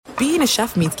being a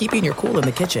chef means keeping your cool in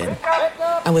the kitchen.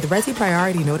 And with Resi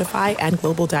Priority Notify and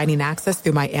Global Dining Access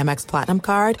through my Amex Platinum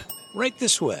card, right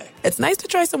this way. It's nice to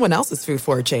try someone else's food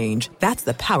for a change. That's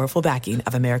the powerful backing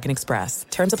of American Express.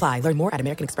 Terms apply. Learn more at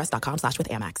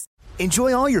americanexpress.com/withAmex.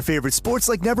 Enjoy all your favorite sports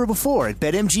like never before at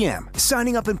BetMGM.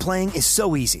 Signing up and playing is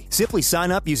so easy. Simply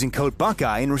sign up using code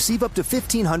Buckeye and receive up to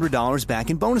 $1,500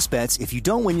 back in bonus bets if you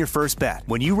don't win your first bet.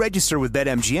 When you register with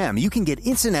BetMGM, you can get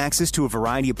instant access to a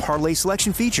variety of parlay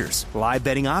selection features, live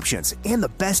betting options, and the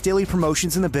best daily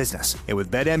promotions in the business. And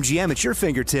with BetMGM at your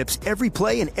fingertips, every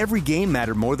play and every game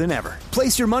matter more than ever.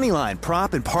 Place your moneyline,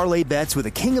 prop, and parlay bets with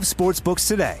the king of sportsbooks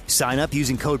today. Sign up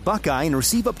using code Buckeye and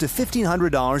receive up to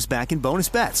 $1,500 back in bonus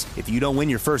bets if you don't win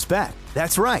your first bet.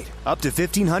 That's right, up to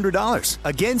 $1,500.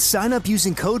 Again, sign up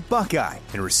using code Buckeye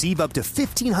and receive up to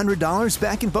 $1,500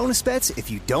 back in bonus bets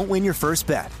if you don't win your first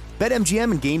bet.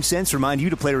 BetMGM and GameSense remind you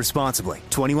to play responsibly.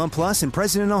 21 plus and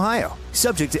present in Ohio.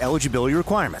 Subject to eligibility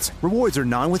requirements. Rewards are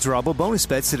non-withdrawable bonus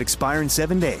bets that expire in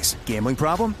 7 days. Gambling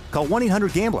problem? Call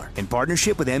 1-800-GAMBLER in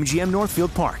partnership with MGM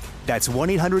Northfield Park. That's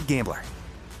 1-800-GAMBLER.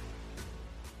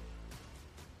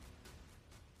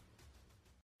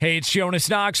 Hey, it's Jonas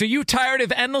Knox. Are you tired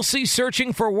of endlessly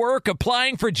searching for work,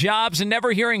 applying for jobs, and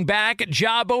never hearing back?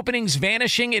 Job openings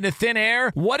vanishing into thin air?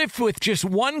 What if with just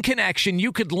one connection,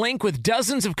 you could link with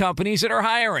dozens of companies that are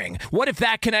hiring? What if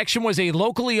that connection was a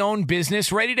locally owned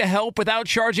business ready to help without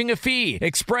charging a fee?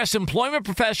 Express Employment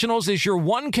Professionals is your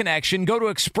one connection. Go to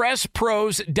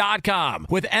expresspros.com.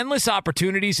 With endless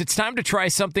opportunities, it's time to try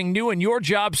something new in your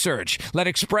job search. Let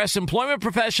Express Employment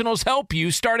Professionals help you.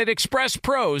 Start at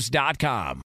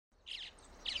expresspros.com.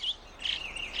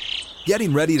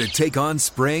 Getting ready to take on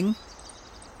spring?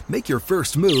 Make your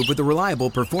first move with the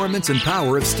reliable performance and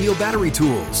power of Steel battery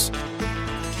tools.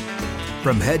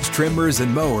 From hedge trimmers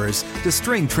and mowers to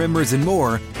string trimmers and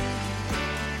more,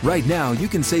 right now you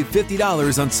can save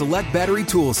 $50 on select battery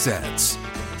tool sets.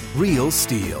 Real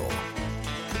Steel.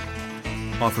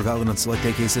 Offer valid on select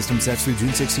AK system sets through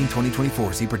June 16,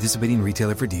 2024. See participating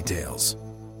retailer for details.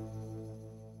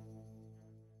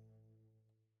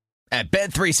 At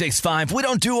Bet365, we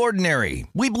don't do ordinary.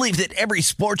 We believe that every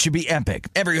sport should be epic.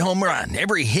 Every home run,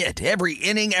 every hit, every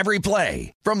inning, every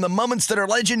play. From the moments that are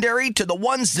legendary to the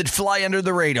ones that fly under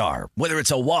the radar. Whether it's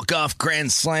a walk-off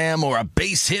grand slam or a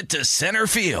base hit to center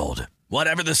field.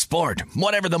 Whatever the sport,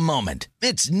 whatever the moment.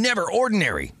 It's never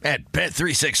ordinary at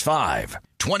Bet365.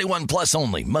 21 plus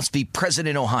only. Must be present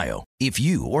in Ohio. If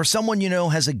you or someone you know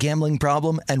has a gambling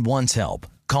problem and wants help,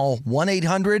 call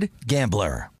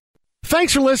 1-800-GAMBLER.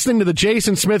 Thanks for listening to the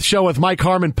Jason Smith Show with Mike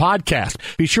Harmon podcast.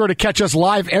 Be sure to catch us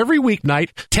live every weeknight,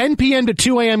 10 p.m. to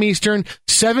 2 a.m. Eastern,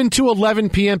 7 to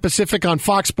 11 p.m. Pacific on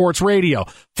Fox Sports Radio.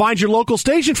 Find your local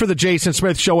station for the Jason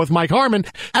Smith Show with Mike Harmon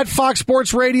at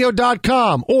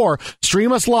foxsportsradio.com or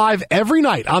stream us live every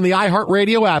night on the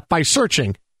iHeartRadio app by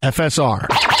searching FSR.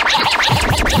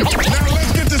 Now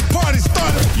let's get this party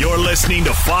started. You're listening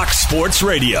to Fox Sports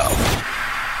Radio.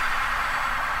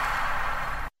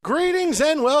 Greetings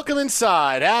and welcome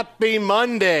inside. Happy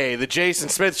Monday. The Jason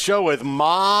Smith Show with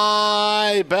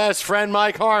my best friend,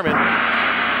 Mike Harmon.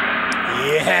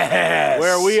 Yes.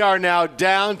 Where we are now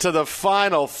down to the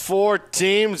final four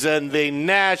teams in the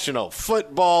National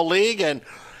Football League. And,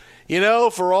 you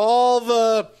know, for all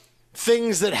the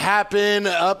things that happen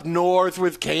up north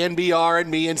with KNBR and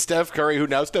me and Steph Curry, who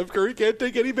now Steph Curry can't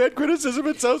take any bad criticism.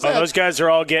 It's so sad. Oh, those guys are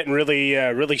all getting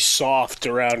really soft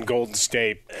around Golden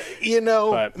State. You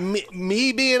know,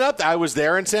 me being up there, I was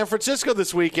there in San Francisco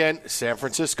this weekend. San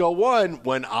Francisco won.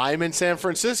 When I'm in San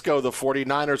Francisco, the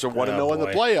 49ers are 1-0 in the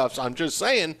playoffs. I'm just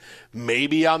saying,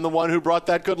 maybe I'm the one who brought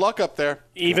that good luck up there.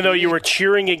 Even though you were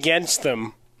cheering against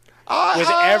them. With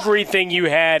everything you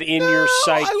had in your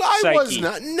psyche. I was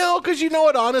not. No, because you know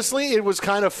what? Honestly, it was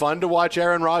kind of fun to watch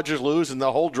Aaron Rodgers lose and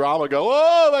the whole drama go,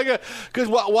 oh, my God. Because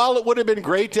while it would have been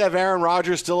great to have Aaron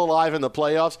Rodgers still alive in the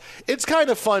playoffs, it's kind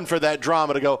of fun for that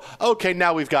drama to go, okay,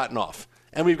 now we've gotten off.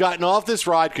 And we've gotten off this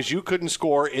ride because you couldn't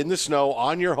score in the snow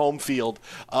on your home field,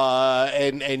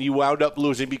 and you wound up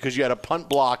losing because you had a punt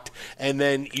blocked, and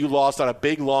then you lost on a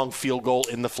big, long field goal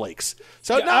in the flakes.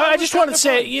 So yeah, I just want to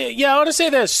say, I want to say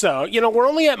this, though. You know, we're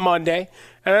only at Monday,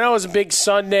 and I know it was a big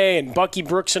Sunday, and Bucky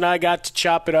Brooks and I got to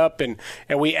chop it up, and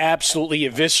we absolutely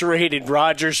eviscerated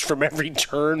Rodgers from every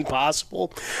turn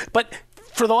possible. But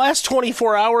for the last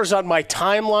 24 hours on my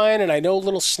timeline, and I know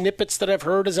little snippets that I've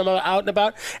heard as I'm out and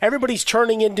about, everybody's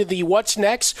turning into the what's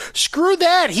next. Screw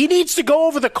that. He needs to go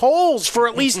over the coals for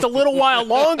at least a little while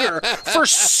longer for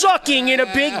sucking in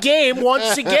a big game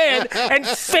once again and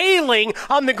failing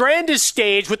on the grandest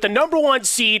stage with the number one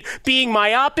seed being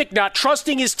myopic, not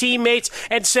trusting his teammates,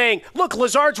 and saying, look,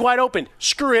 Lazard's wide open.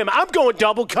 Screw him. I'm going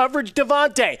double coverage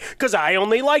Devontae because I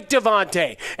only like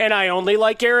Devontae, and I only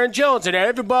like Aaron Jones, and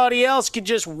everybody else can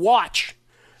just watch.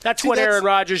 That's what Aaron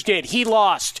Rodgers did. He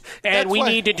lost, and we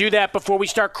need to do that before we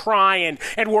start crying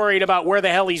and worried about where the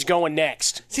hell he's going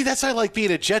next. See, that's why I like being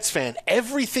a Jets fan.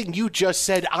 Everything you just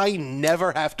said, I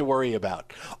never have to worry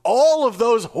about. All of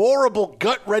those horrible,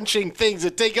 gut-wrenching things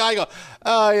that I go,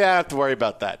 oh, yeah, I have to worry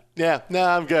about that. Yeah, no,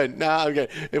 I'm good.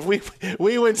 If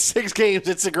we win 6 games,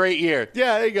 it's a great year.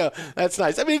 Yeah, there you go. That's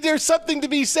nice. I mean, there's something to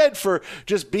be said for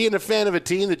just being a fan of a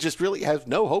team that just really has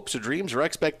no hopes or dreams or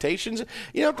expectations.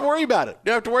 You don't have to worry about it.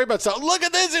 You don't have to worry about something. Look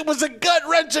at this. It was a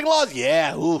gut-wrenching loss.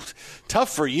 Yeah,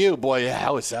 tough for you, boy.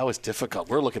 Yeah, that was difficult.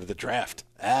 We're looking at the draft.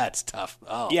 That's tough.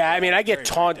 Oh, yeah, I mean, I get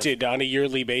taunted on a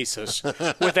yearly basis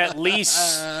with at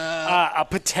least a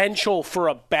potential for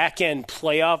a back-end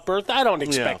playoff berth. I don't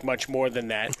expect much more than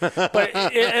that. But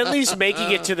at least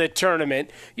making it to the tournament,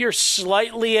 you're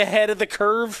slightly ahead of the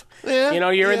curve.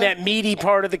 Yeah, you're in that meaty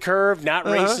part of the curve, not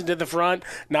racing to the front,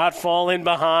 not falling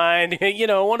behind,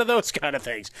 one of those kind of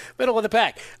things. Middle of the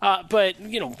pack. But,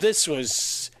 this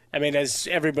was... I mean, as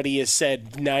everybody has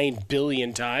said 9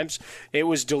 billion times, it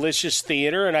was delicious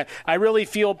theater, and I really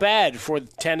feel bad for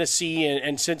Tennessee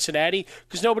and Cincinnati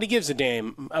because nobody gives a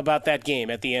damn about that game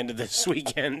at the end of this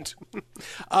weekend.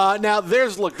 Now,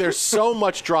 there's so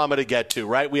much drama to get to,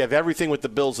 right? We have everything with the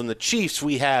Bills and the Chiefs.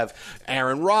 We have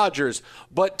Aaron Rodgers.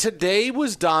 But today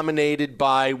was dominated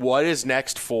by what is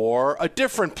next for a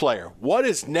different player. What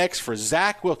is next for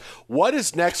Zach Wilson? What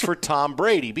is next for Tom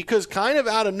Brady? Because kind of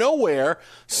out of nowhere,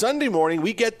 Sunday morning,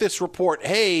 we get this report,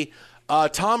 hey,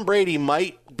 Tom Brady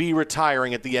might be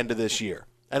retiring at the end of this year.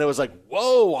 And it was like,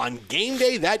 whoa, on game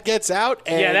day, that gets out?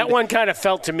 And yeah, that one kind of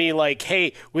felt to me like,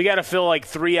 hey, we got to fill like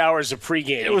 3 hours of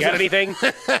pregame. You got anything?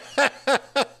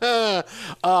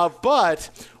 But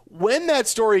when that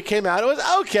story came out, it was,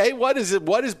 okay, what is it?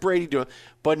 What is Brady doing?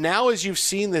 But now as you've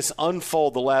seen this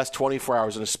unfold the last 24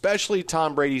 hours, and especially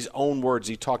Tom Brady's own words,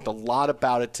 he talked a lot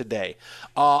about it today.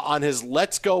 On his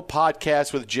Let's Go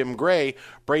podcast with Jim Gray,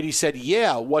 Brady said,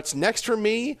 yeah, what's next for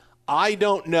me? I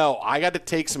don't know. I got to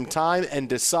take some time and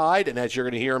decide, and as you're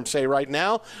going to hear him say right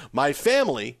now, my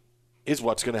family is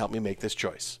what's going to help me make this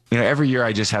choice. Every year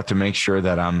I just have to make sure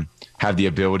that I have the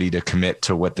ability to commit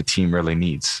to what the team really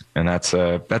needs, and that's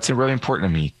really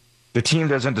important to me. The team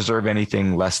doesn't deserve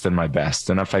anything less than my best,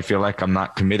 and if I feel like I'm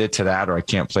not committed to that or I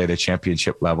can't play at a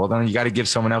championship level, then you got to give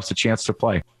someone else a chance to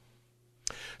play.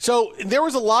 So there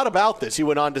was a lot about this. He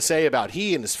went on to say about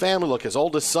he and his family. Look, his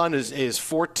oldest son is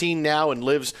 14 now and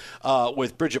lives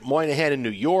with Bridget Moynihan in New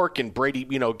York, and Brady,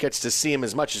 gets to see him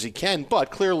as much as he can. But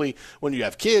clearly, when you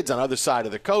have kids on the other side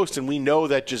of the coast, and we know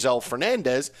that Giselle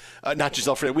Fernandez, not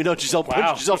Giselle Fernandez, we know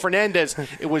Giselle Fernandez.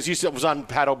 It was on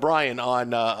Pat O'Brien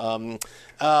on.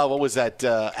 What was that?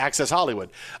 Access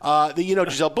Hollywood.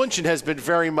 Giselle Bundchen has been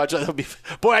very much.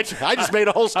 Boy, I just made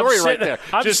a whole story right there.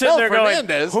 I'm sitting there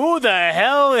Fernandez. Going, who the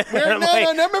hell?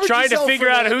 Trying to figure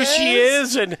out who she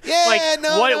is and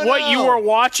what you were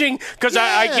watching. Because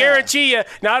I guarantee you,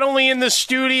 not only in the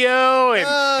studio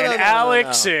and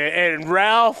Alex and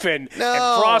Ralph and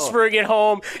Frostberg at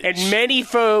home and many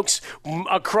folks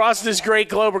across this great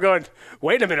globe are going,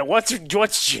 wait a minute, what's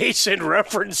Jason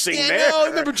referencing there? No,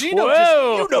 remember Gino.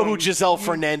 You know who Giselle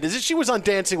Fernandez is. She was on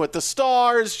Dancing with the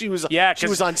Stars. She was on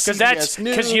CBS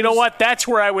News. Because you know what? That's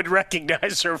where I would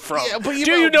recognize her from. Yeah,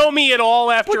 do you know me at all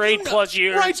after 8+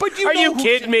 years? Right, but are you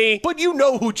kidding me? But you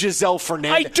know who Giselle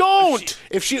Fernandez is. I don't.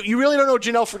 You really don't know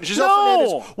Giselle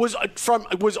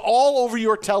Fernandez was all over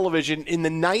your television in the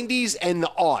 90s and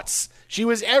the aughts. She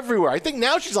was everywhere. I think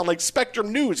now she's on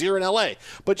Spectrum News here in L.A.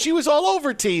 But she was all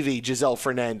over TV, Giselle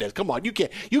Fernandez. Come on, you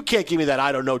can't give me that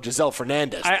I don't know Giselle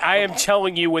Fernandez. I am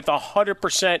telling you with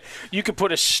 100%, you could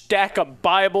put a stack of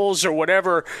Bibles or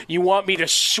whatever you want me to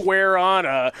swear on,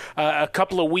 a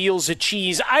couple of wheels of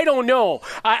cheese. I don't know.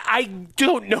 I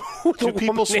don't know who the Do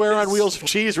people swear on wheels of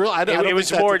cheese? Really? It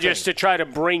was more just to try to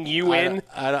bring you in,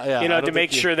 to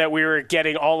make sure that we were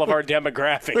getting all of our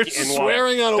demographic in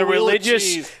swearing on a wheel of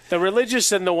cheese. The religious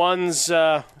and the ones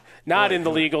not in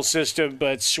the legal system,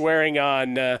 but swearing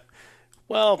on,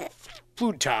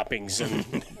 food toppings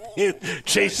and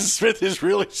Jason Smith is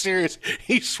really serious.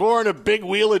 He's sworn a big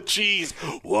wheel of cheese.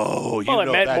 Whoa.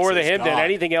 It meant more to him than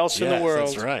anything else in the world.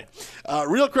 That's right.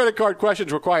 Real credit card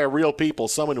questions require real people,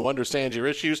 someone who understands your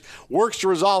issues, works to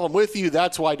resolve them with you.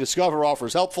 That's why Discover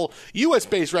offers helpful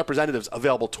U.S.-based representatives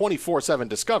available 24/7.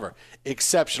 Discover,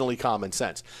 exceptionally common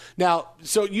sense. Now,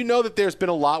 so you know that there's been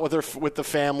a lot with the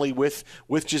family, with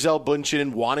Gisele Bündchen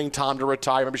and wanting Tom to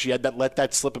retire. Remember, she had let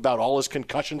that slip about all his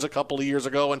concussions a couple of years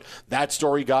ago, and that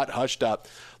story got hushed up.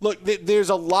 Look, there's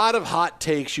a lot of hot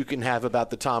takes you can have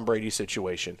about the Tom Brady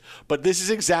situation, but this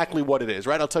is exactly what it is,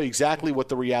 right? I'll tell you exactly what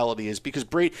the reality is, because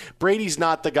Brady's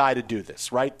not the guy to do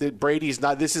this, right?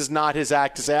 This is not his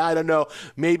act to say, I don't know,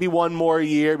 maybe one more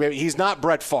year. Maybe. He's not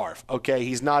Brett Favre, okay?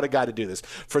 He's not a guy to do this.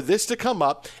 For this to come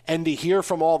up and to hear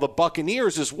from all the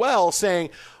Buccaneers as well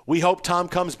saying, we hope Tom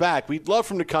comes back. We'd love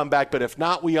for him to come back, but if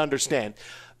not, we understand.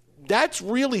 That's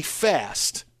really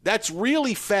fast. That's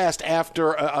really fast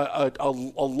after a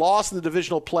loss in the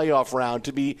divisional playoff round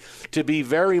to be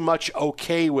very much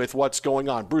okay with what's going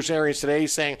on. Bruce Arians today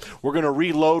is saying we're going to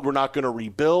reload, we're not going to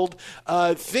rebuild.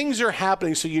 Things are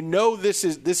happening, so you know this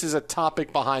is a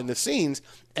topic behind the scenes,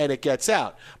 and it gets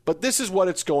out. But this is what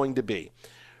it's going to be.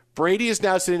 Brady is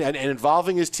now sitting and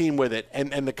involving his team with it,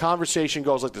 and the conversation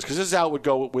goes like this, because this is how it would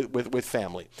go with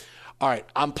family. All right,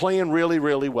 I'm playing really,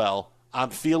 really well. I'm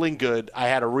feeling good. I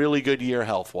had a really good year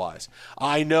health-wise.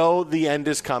 I know the end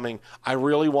is coming. I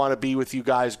really want to be with you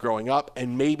guys growing up,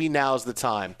 and maybe now's the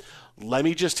time. Let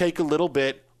me just take a little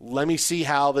bit. Let me see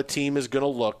how the team is going to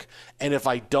look. And if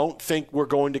I don't think we're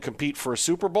going to compete for a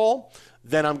Super Bowl,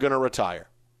 then I'm going to retire.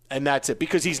 And that's it.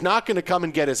 Because he's not going to come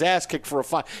and get his ass kicked for a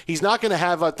fight. He's not going to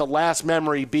have the last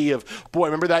memory be of, boy,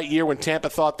 remember that year when Tampa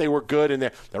thought they were good and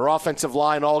their offensive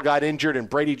line all got injured and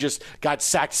Brady just got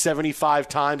sacked 75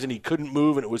 times and he couldn't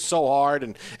move and it was so hard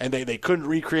and they couldn't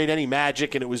recreate any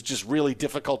magic and it was just really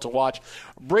difficult to watch.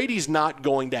 Brady's not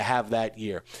going to have that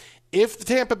year. If the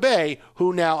Tampa Bay,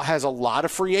 who now has a lot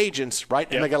of free agents, right,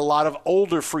 and they got a lot of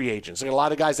older free agents, they got a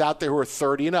lot of guys out there who are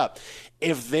 30 and up,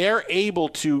 if they're able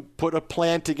to put a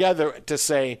plan together to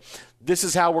say, this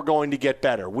is how we're going to get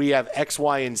better. We have X,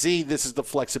 Y, and Z. This is the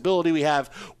flexibility we have.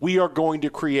 We are going to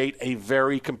create a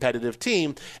very competitive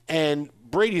team. And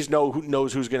Brady's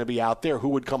knows who's going to be out there, who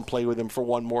would come play with him for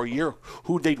one more year,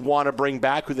 who they'd want to bring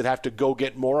back, who they'd have to go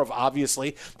get more of.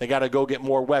 Obviously, they got to go get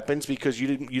more weapons because you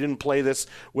didn't play this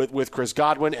with Chris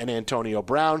Godwin and Antonio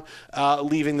Brown.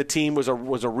 Leaving the team was a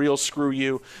real screw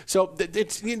you. So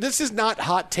this is not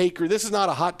hot take, or this is not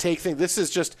a hot take thing. This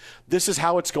is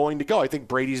how it's going to go. I think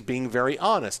Brady's being very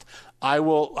honest. I'm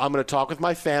going to talk with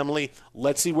my family.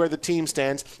 Let's see where the team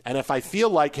stands. And if I feel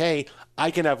like, hey, I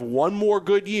can have one more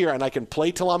good year and I can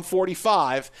play till I'm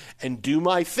 45 and do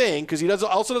my thing, because he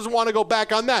also doesn't want to go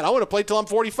back on that. I want to play till I'm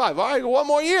 45. All right, one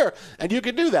more year, and you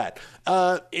can do that.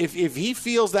 If he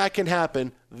feels that can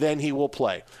happen, then he will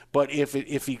play. But if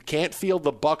he can't feel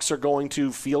the Bucs are going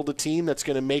to field a team that's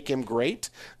going to make him great,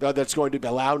 that's going to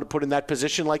allow him to put in that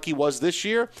position like he was this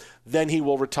year, then he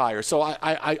will retire. So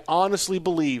I honestly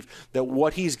believe that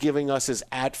what he's giving us is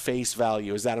at face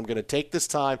value, is that I'm going to take this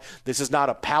time. This is not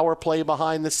a power play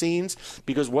behind the scenes,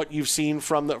 because what you've seen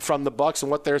from the Bucs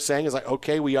and what they're saying is like,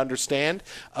 okay, we understand.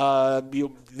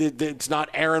 It's not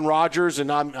Aaron Rodgers and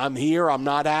I'm here, I'm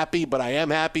not happy, but I am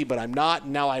happy, but I'm not,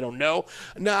 and now I don't know.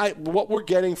 Now, what we're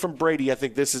getting from Brady, I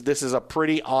think this is a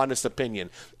pretty honest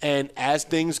opinion. And as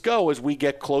things go, as we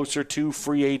get closer to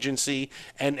free agency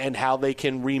and how they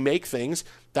can remake things,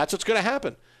 that's what's going to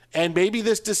happen. And maybe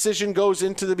this decision goes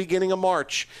into the beginning of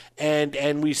March,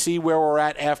 and we see where we're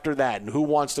at after that, and who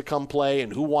wants to come play,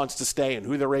 and who wants to stay, and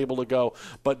who they're able to go.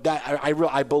 But that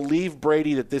I believe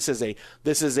Brady that this is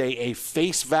a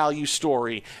face value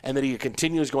story, and that he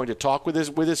continues going to talk with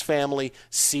his family,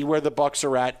 see where the Bucs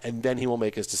are at, and then he will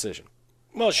make his decision.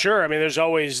 Well, sure. I mean, there's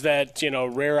always that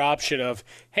rare option of,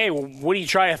 hey, would he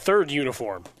try a third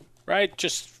uniform, right?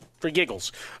 Just for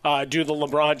giggles. Do the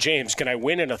LeBron James, can I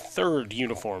win in a third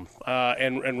uniform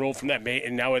and roll from that?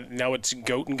 And now it's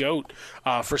goat and goat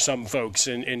for some folks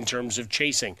in terms of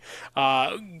chasing.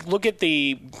 Look at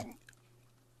the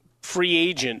free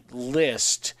agent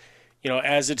list,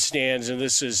 as it stands, and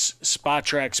this is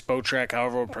Spotrac,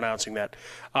 however we're pronouncing that.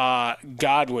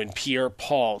 Godwin,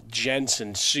 Pierre-Paul,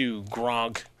 Jensen, Sue,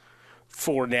 Gronk,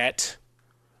 Fournette,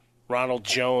 Ronald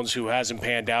Jones, who hasn't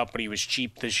panned out, but he was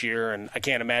cheap this year, and I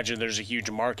can't imagine there's a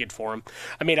huge market for him.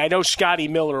 I mean, I know Scotty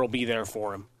Miller will be there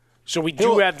for him. So we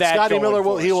do have that. Scotty Miller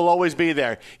will always be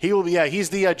there. He will be. Yeah, he's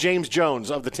the James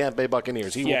Jones of the Tampa Bay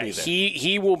Buccaneers. He will be there.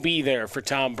 He will be there for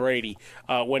Tom Brady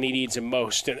when he needs him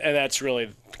most, and that's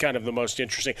really kind of the most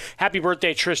interesting. Happy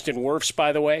birthday, Tristan Wirfs,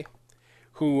 by the way,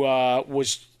 who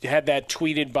had that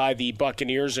tweeted by the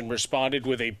Buccaneers and responded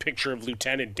with a picture of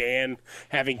Lieutenant Dan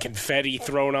having confetti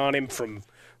thrown on him from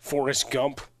Forrest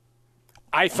Gump.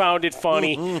 I found it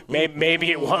funny.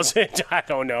 Maybe it wasn't. I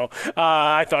don't know.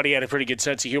 I thought he had a pretty good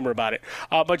sense of humor about it.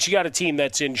 But you got a team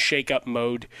that's in shake-up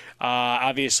mode.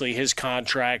 Obviously, his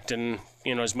contract and,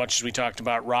 as much as we talked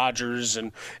about Rodgers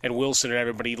and Wilson and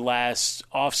everybody last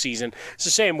offseason, it's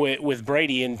the same with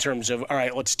Brady in terms of, all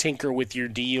right, let's tinker with your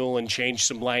deal and change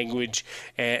some language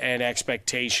and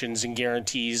expectations and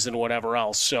guarantees and whatever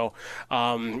else. So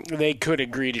they could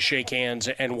agree to shake hands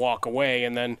and walk away,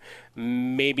 and then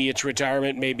maybe it's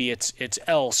retirement, maybe it's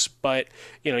else, but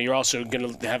you're also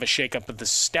going to have a shakeup of the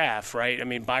staff, right? I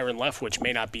mean, Byron Leftwich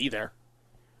may not be there.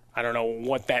 I don't know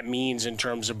what that means in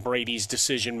terms of Brady's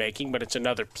decision making, but it's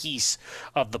another piece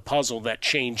of the puzzle that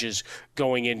changes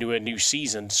going into a new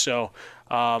season. So,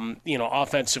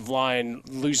 offensive line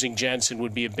losing Jensen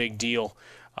would be a big deal.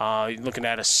 Looking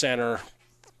at a center,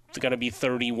 going to be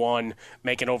 31,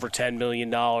 making over $10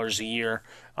 million a year.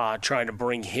 Trying to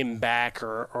bring him back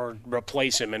or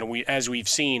replace him. And as we've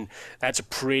seen, that's a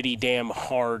pretty damn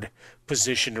hard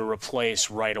position to replace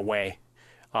right away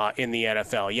in the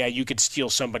NFL. Yeah, you could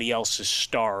steal somebody else's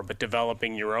star, but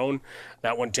developing your own,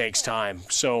 that one takes time.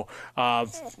 So, I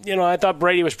thought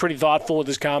Brady was pretty thoughtful with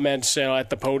his comments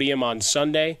at the podium on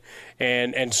Sunday,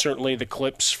 and certainly the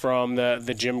clips from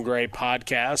the Jim Gray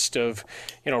podcast of,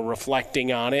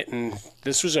 reflecting on it. And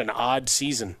this was an odd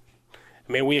season.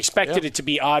 I mean, we expected it to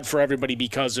be odd for everybody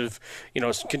because of,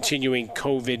 continuing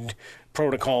COVID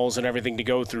protocols and everything to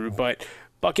go through. But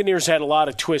Buccaneers had a lot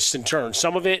of twists and turns.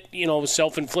 Some of it, was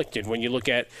self-inflicted when you look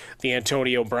at the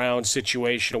Antonio Brown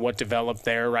situation and what developed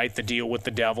there, right? The deal with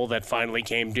the devil that finally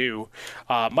came due.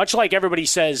 Much like everybody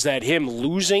says that him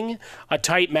losing a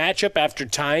tight matchup after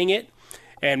tying it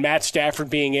and Matt Stafford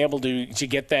being able to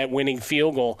get that winning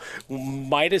field goal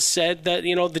might have said that,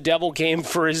 the devil came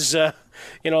for his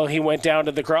he went down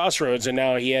to the crossroads, and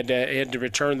now he had to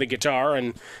return the guitar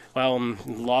and,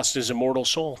 lost his immortal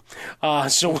soul.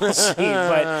 So we'll see.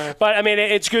 But I mean,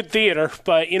 it's good theater.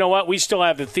 But you know what? We still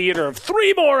have the theater of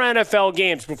 3 more NFL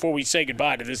games before we say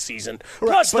goodbye to this season,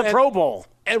 plus the Pro Bowl.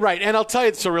 Right, and I'll tell you,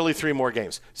 it's really 3 more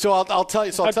games. So I'll tell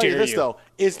you. So I'll tell you this though: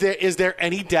 is there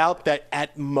any doubt that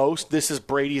at most this is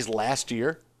Brady's last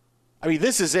year? I mean,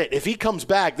 this is it. If he comes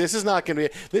back, this is not going to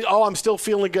be. Oh, I'm still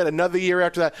feeling good. Another year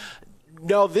after that.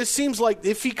 No, this seems like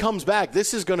if he comes back,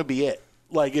 this is going to be it.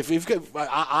 Like if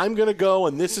I'm going to go,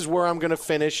 and this is where I'm going to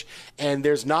finish, and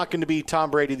there's not going to be Tom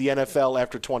Brady the NFL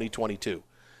after 2022.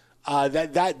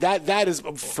 That is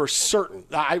for certain.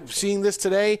 I'm seeing this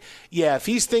today. Yeah, if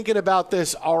he's thinking about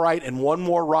this, all right, and one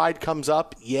more ride comes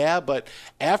up, yeah, but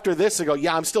after this, I go,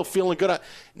 yeah, I'm still feeling good.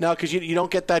 No, because you don't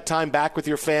get that time back with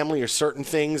your family or certain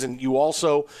things, and you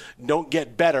also don't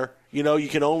get better. You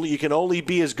can only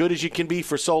be as good as you can be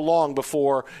for so long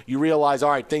before you realize,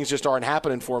 all right, things just aren't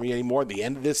happening for me anymore. The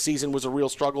end of this season was a real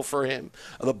struggle for him.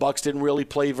 The Bucs didn't really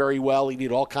play very well. He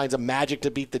needed all kinds of magic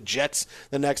to beat the Jets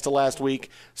the next to last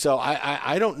week. So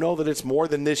I don't know that it's more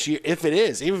than this year. If it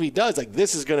is, even if he does,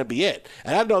 this is going to be it.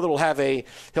 And I know that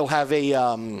he'll have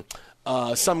a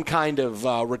some kind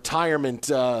of retirement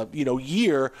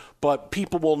year, but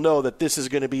people will know that this is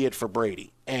going to be it for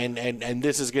Brady. And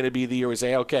this is going to be the year we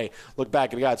say, okay, look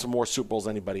back, and he got some more Super Bowls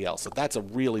than anybody else. So that's a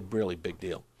really, really big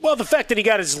deal. Well, the fact that he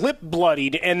got his lip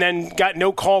bloodied and then got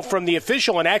no call from the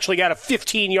official and actually got a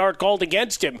 15-yard called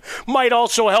against him might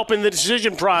also help in the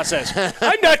decision process.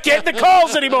 I'm not getting the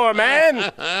calls anymore,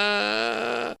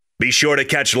 man. Be sure to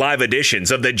catch live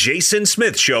editions of The Jason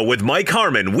Smith Show with Mike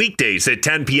Harmon weekdays at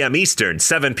 10 p.m. Eastern,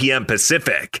 7 p.m.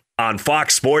 Pacific on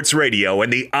Fox Sports Radio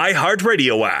and the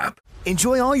iHeartRadio app.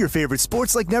 Enjoy all your favorite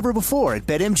sports like never before at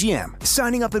BetMGM.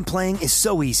 Signing up and playing is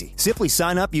so easy. Simply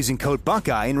sign up using code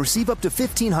Buckeye and receive up to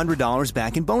 $1,500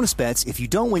 back in bonus bets if you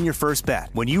don't win your first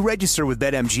bet. When you register with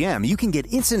BetMGM, you can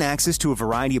get instant access to a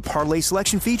variety of parlay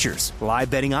selection features, live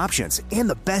betting options, and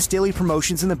the best daily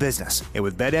promotions in the business. And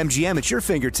with BetMGM at your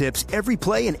fingertips, every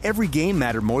play and every game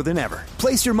matter more than ever.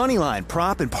 Place your moneyline,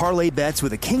 prop, and parlay bets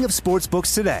with the king of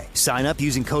sportsbooks today. Sign up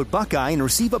using code Buckeye and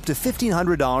receive up to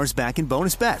 $1,500 back in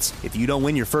bonus bets if you don't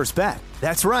win your first bet.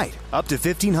 That's right, up to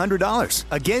 $1,500.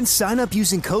 Again, sign up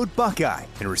using code Buckeye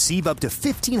and receive up to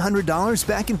 $1,500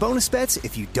 back in bonus bets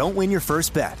if you don't win your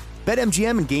first bet.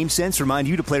 BetMGM and GameSense remind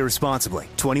you to play responsibly.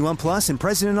 21 plus and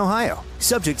present in Ohio.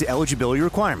 Subject to eligibility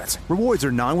requirements. Rewards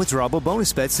are non-withdrawable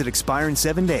bonus bets that expire in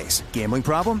 7 days. Gambling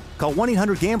problem? Call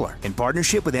 1-800-GAMBLER in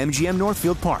partnership with MGM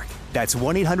Northfield Park. That's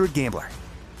 1-800-GAMBLER.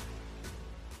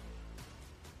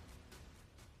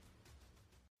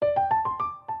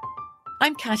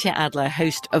 I'm Katya Adler,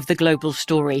 host of The Global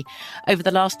Story. Over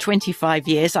the last 25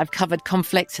 years, I've covered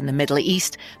conflicts in the Middle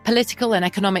East, political and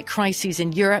economic crises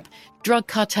in Europe, drug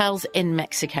cartels in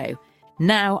Mexico.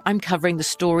 Now I'm covering the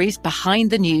stories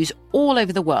behind the news all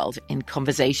over the world in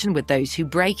conversation with those who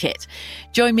break it.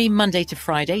 Join me Monday to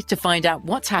Friday to find out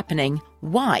what's happening,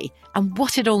 why, and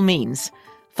what it all means.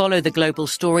 Follow The Global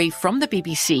Story from the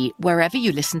BBC wherever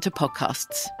you listen to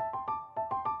podcasts.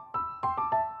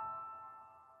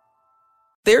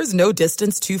 There's no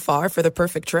distance too far for the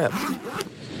perfect trip.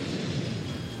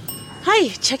 Hi,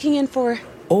 checking in for...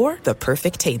 Or the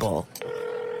perfect table.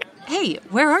 Hey,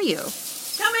 where are you?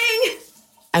 Coming!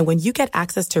 And when you get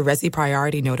access to Resi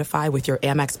Priority Notify with your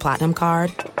Amex Platinum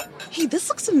card... Hey, this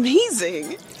looks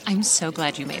amazing. I'm so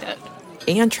glad you made it.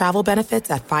 And travel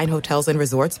benefits at fine hotels and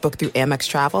resorts booked through Amex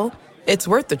Travel, it's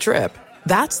worth the trip.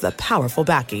 That's the powerful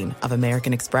backing of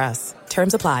American Express.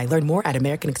 Terms apply. Learn more at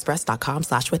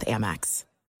americanexpress.com/withAmex.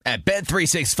 At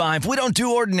Bet365, we don't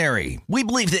do ordinary. We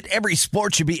believe that every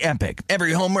sport should be epic.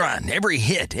 Every home run, every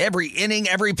hit, every inning,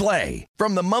 every play.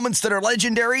 From the moments that are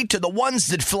legendary to the ones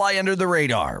that fly under the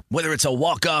radar. Whether it's a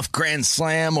walk-off grand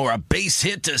slam or a base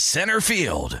hit to center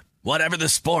field. Whatever the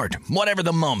sport, whatever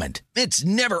the moment. It's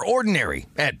never ordinary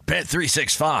at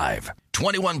Bet365.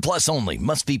 21 plus only.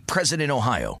 Must be present in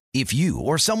Ohio. If you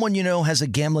or someone you know has a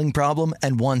gambling problem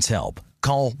and wants help,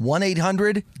 call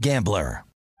 1-800-GAMBLER.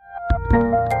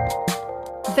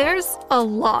 There's a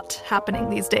lot happening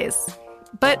these days,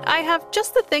 but I have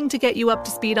just the thing to get you up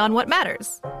to speed on what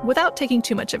matters without taking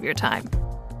too much of your time.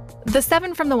 The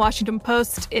 7 from the Washington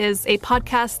Post is a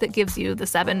podcast that gives you the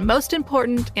 7 most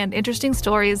important and interesting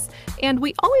stories, and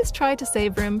we always try to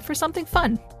save room for something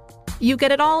fun. You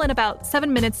get it all in about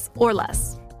 7 minutes or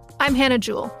less. I'm Hannah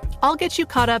Jewell. I'll get you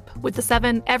caught up with the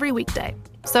 7 every weekday.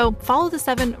 So follow the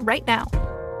 7 right now.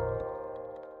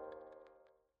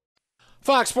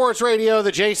 Fox Sports Radio,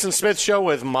 the Jason Smith Show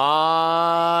with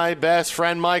my best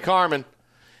friend, Mike Harmon.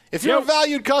 If you're a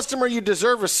valued customer, you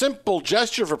deserve a simple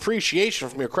gesture of appreciation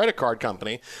from your credit card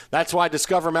company. That's why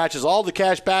Discover matches all the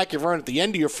cash back you've earned at the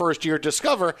end of your first year.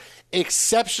 Discover,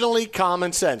 exceptionally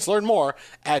common sense. Learn more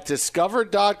at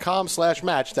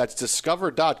discover.com/match. That's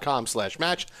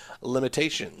discover.com/match.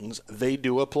 Limitations, they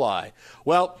do apply.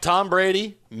 Well, Tom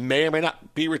Brady may or may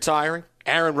not be retiring.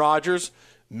 Aaron Rodgers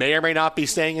may or may not be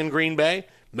staying in Green Bay,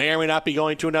 may or may not be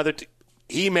going to another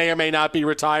he may or may not be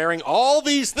retiring. All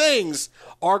these things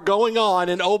are going on.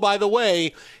 And, oh, by the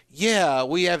way, yeah,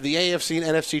 we have the AFC and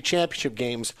NFC championship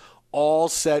games all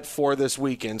set for this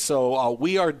weekend. So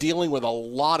we are dealing with a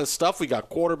lot of stuff. We got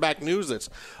quarterback news that's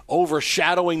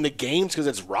overshadowing the games because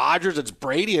it's Rodgers, it's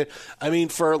Brady. I mean,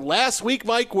 for last week,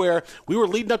 Mike, where we were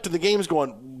leading up to the games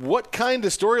going, what kind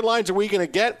of storylines are we going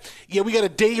to get? Yeah, we got a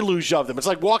deluge of them. It's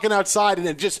like walking outside and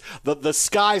it just the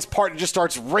skies part and it just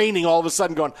starts raining all of a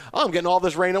sudden going, oh, I'm getting all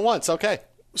this rain at once. Okay.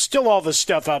 Still all this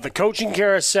stuff out. The coaching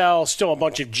carousel, still a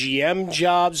bunch of GM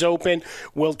jobs open.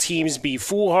 Will teams be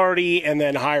foolhardy and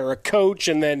then hire a coach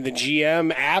and then the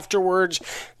GM afterwards?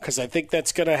 Because I think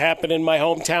that's going to happen in my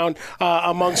hometown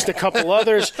amongst a couple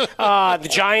others. The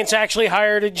Giants actually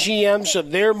hired a GM, so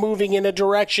they're moving in a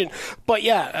direction. But,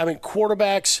 yeah, I mean,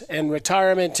 quarterbacks and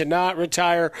retirement to not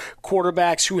retire,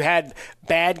 quarterbacks who had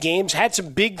bad games, had some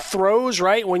big throws,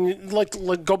 right? When you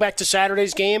go back to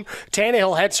Saturday's game,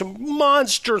 Tannehill had some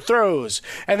monster throws,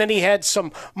 and then he had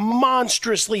some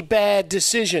monstrously bad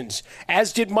decisions,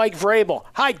 as did Mike Vrabel.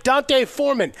 Hi, Dante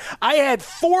Foreman. I had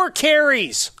 4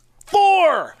 carries.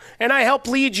 4! And I helped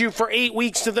lead you for 8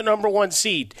 weeks to the number 1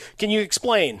 seed. Can you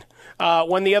explain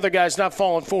when the other guy's not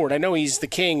falling forward? I know he's the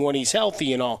king when he's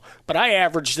healthy and all, but I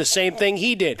averaged the same thing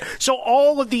he did. So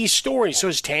all of these stories. So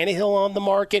is Tannehill on the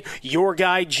market? Your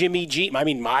guy, Jimmy G. I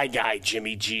mean, my guy,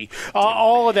 Jimmy G.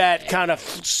 All of that kind of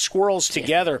swirls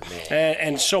together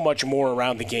and so much more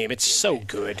around the game. It's so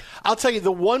good. I'll tell you the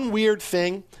one weird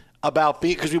thing about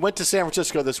because we went to San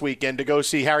Francisco this weekend to go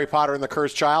see Harry Potter and the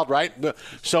Cursed Child, right?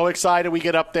 So excited we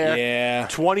get up there. Yeah.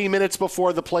 20 minutes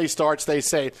before the play starts, they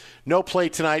say, no play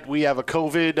tonight. We have a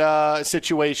COVID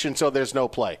situation, so there's no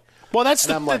play. Well, that's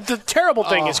the terrible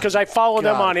thing is because I follow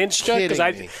them on Insta because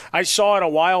I saw it a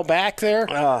while back there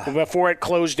before it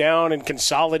closed down and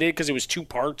consolidated because it was 2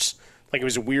 parts. Like it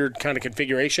was a weird kind of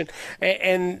configuration.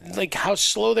 And like how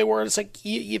slow they were. It's like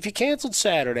if you canceled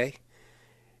Saturday,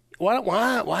 why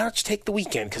don't you take the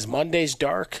weekend? Because Monday's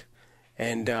dark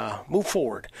and move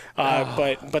forward.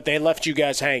 But they left you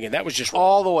guys hanging. That was just wrong.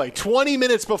 All the way. 20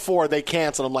 minutes before they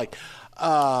canceled. I'm like,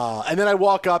 And then I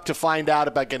walk up to find out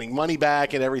about getting money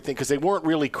back and everything because they weren't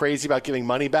really crazy about giving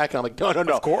money back. And I'm like, no.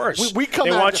 Of course. We come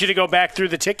they out want you to go back through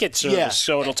the ticket service, Yeah.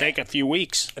 so it'll take a few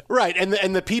weeks. Right.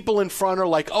 And the people in front are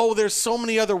like, oh, there's so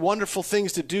many other wonderful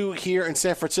things to do here in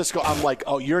San Francisco. I'm like,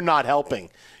 oh, you're not helping.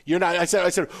 You're not. I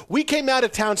said, we came out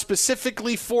of town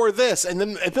specifically for this. And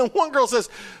then one girl says,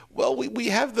 well, we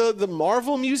have the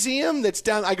Marvel Museum that's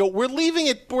down. I go, we're leaving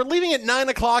at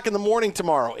 9:00 in the morning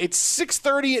tomorrow. It's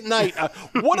 6:30 at night.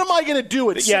 What am I going to do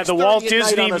at 6:30 Yeah, the Walt at night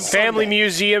Disney on a Family Sunday?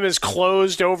 Museum is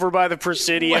closed over by the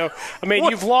Presidio. I mean,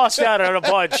 you've lost out on a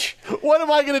bunch. What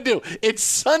am I going to do? It's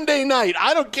Sunday night.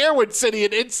 I don't care what city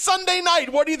it's Sunday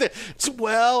night. What do you think?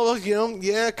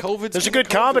 COVID's There's a good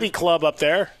comedy club up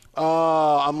there.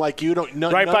 I'm like, you don't.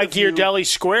 Right by Ghirardelli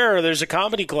Square, there's a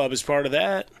comedy club as part of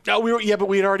that. No, but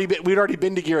we'd already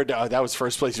been to Ghirardelli. That was the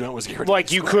first place we went was Ghirardelli.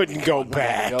 Like you couldn't go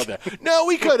back. No,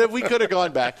 we could have. We could have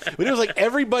gone back. But it was like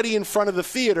everybody in front of the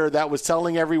theater that was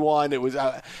telling everyone. It was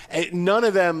none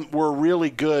of them were really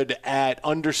good at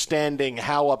understanding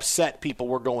how upset people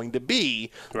were going to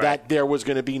be that there was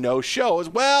going to be no shows.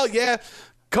 Well, yeah.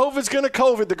 COVID's going to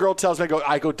COVID, the girl tells me.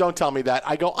 I go, don't tell me that.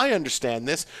 I go, I understand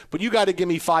this, but you got to give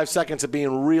me 5 seconds of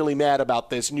being really mad about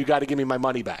this, and you got to give me my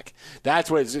money back.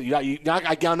 That's what it is.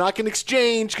 I'm not going to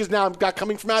exchange because now I'm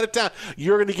coming from out of town.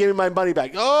 You're going to give me my money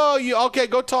back. Oh, okay,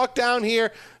 go talk down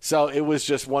here. So it was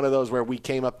just one of those where we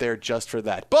came up there just for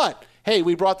that. But, hey,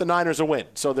 we brought the Niners a win,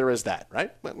 so there is that, right?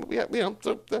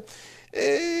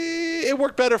 It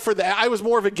worked better for that. I was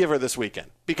more of a giver this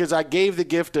weekend because I gave the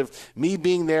gift of me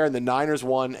being there and the Niners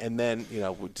won, and then,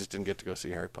 we just didn't get to go see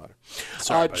Harry Potter.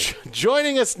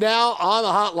 Joining us now on the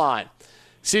hotline,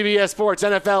 CBS Sports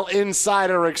NFL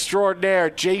insider extraordinaire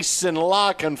Jason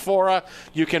La Canfora.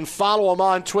 You can follow him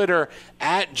on Twitter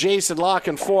at Jason La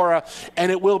Canfora,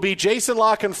 and it will be Jason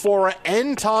La Canfora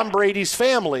and Tom Brady's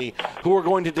family who are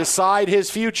going to decide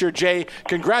his future. Jay,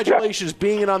 congratulations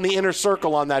being in on the inner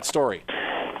circle on that story.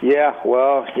 Yeah,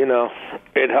 well,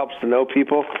 it helps to know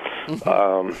people.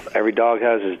 Every dog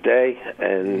has his day,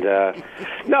 and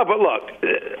no, but look,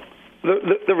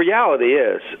 the reality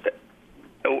is.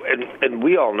 And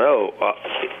we all know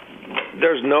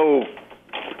there's no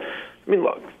 – I mean,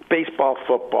 look, baseball,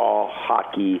 football,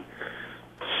 hockey,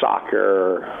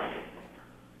 soccer,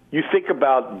 you think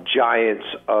about giants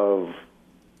of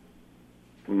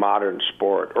modern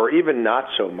sport or even not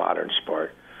so modern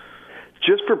sport,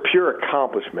 just for pure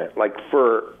accomplishment, like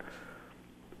for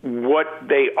what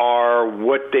they are,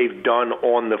 what they've done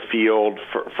on the field,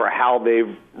 for how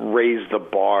they've raised the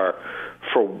bar,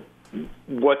 for –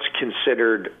 what's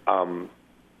considered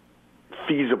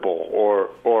feasible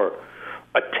or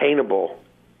attainable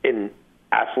in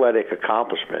athletic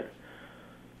accomplishment.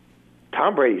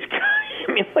 Tom Brady's,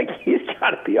 he's got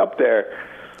to be up there.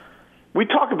 We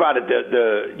talk about it,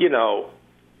 the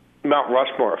Mount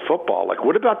Rushmore of football. Like,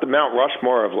 what about the Mount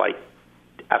Rushmore of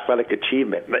athletic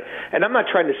achievement? And I'm not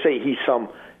trying to say he's some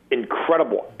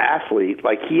incredible athlete.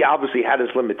 Like, he obviously had his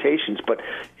limitations, but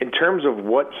in terms of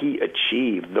what he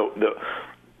achieved,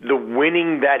 the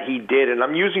winning that he did, and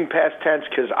I'm using past tense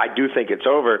because I do think it's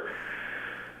over.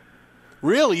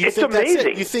 Really? You it's think amazing. That's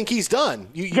it? You think he's done?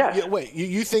 Yes.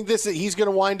 You think he's going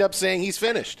to wind up saying he's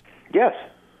finished? Yes.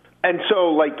 And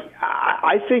so,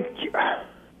 I think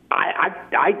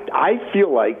I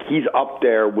feel like he's up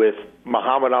there with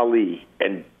Muhammad Ali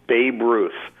and Babe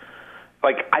Ruth.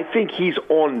 I think he's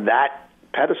on that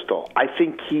pedestal. I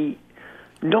think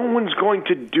no one's going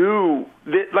to do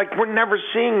this. We're never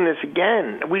seeing this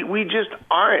again. We just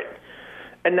aren't.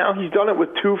 And now he's done it with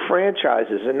 2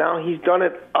 franchises, and now he's done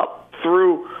it up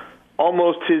through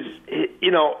almost his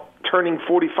turning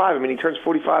 45. I mean, he turns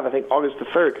 45, I think, August the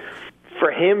 3rd.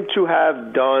 For him to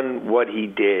have done what he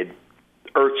did,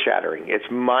 earth-shattering. It's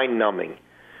mind-numbing.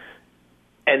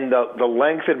 And the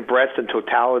length and breadth and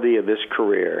totality of this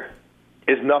career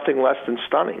is nothing less than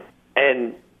stunning.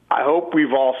 And I hope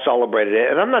we've all celebrated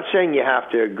it. And I'm not saying you have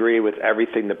to agree with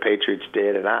everything the Patriots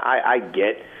did, and I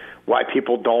get why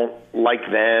people don't like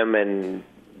them and,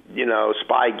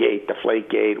 Spygate,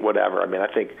 Deflategate, whatever. I mean, I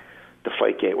think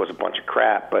Deflategate was a bunch of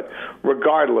crap. But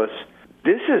regardless,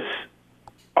 this is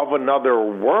of another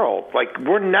world.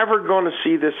 We're never going to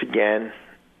see this again.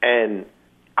 And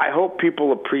I hope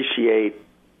people appreciate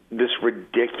this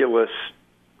ridiculous,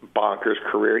 bonkers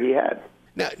career he had.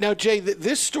 Now, Jay,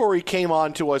 this story came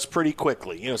on to us pretty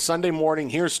quickly. Sunday morning,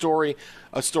 here's a story.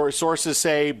 Sources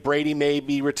say Brady may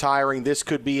be retiring. This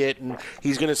could be it, and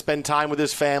he's going to spend time with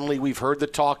his family. We've heard the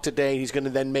talk today. He's going to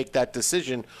then make that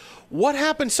decision. What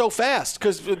happened so fast?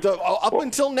 Because up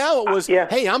until now, it was,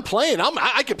 hey, I'm playing.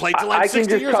 I can play till I'm 60 years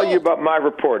old. I can just tell you about my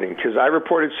reporting, because I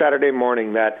reported Saturday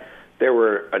morning that there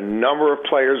were a number of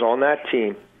players on that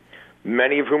team,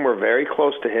 many of whom were very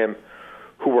close to him,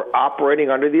 who were operating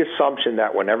under the assumption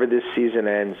that whenever this season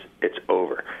ends, it's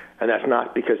over. And that's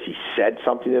not because he said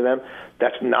something to them.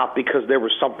 That's not because there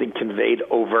was something conveyed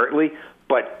overtly.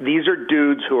 But these are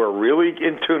dudes who are really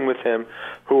in tune with him,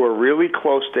 who are really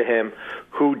close to him,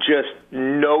 who just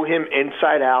know him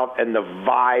inside out, and the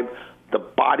vibe, the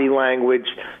body language,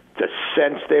 the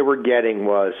sense they were getting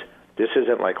was, this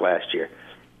isn't like last year.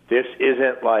 This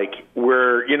isn't like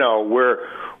we're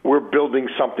building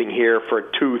something here for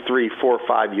 2, 3, 4,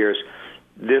 5 years.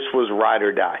 This was ride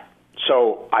or die.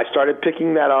 So I started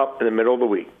picking that up in the middle of the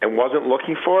week and wasn't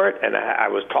looking for it. And I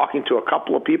was talking to a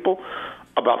couple of people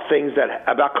about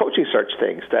coaching search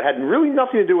things that had really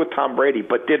nothing to do with Tom Brady,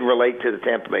 but did relate to the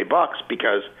Tampa Bay Bucks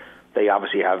because they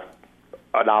obviously have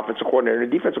an offensive coordinator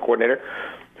and a defensive coordinator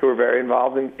who are very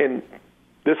involved in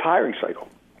this hiring cycle.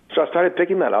 So I started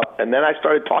picking that up, and then I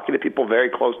started talking to people very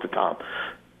close to Tom,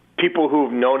 people who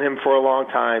have known him for a long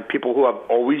time, people who have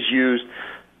always used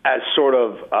as sort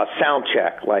of a sound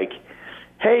check, like,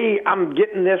 hey, I'm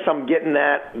getting this, I'm getting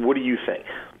that, what do you think?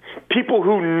 People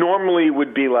who normally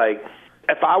would be like,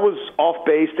 if I was off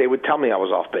base, they would tell me I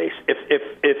was off base.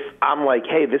 If I'm like,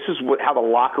 hey, this is how the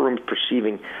locker room's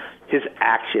perceiving his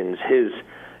actions,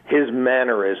 his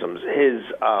mannerisms, his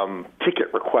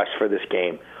ticket request for this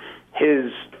game,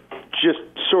 his just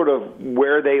sort of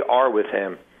where they are with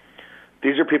him.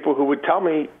 These are people who would tell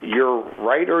me you're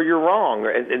right or you're wrong.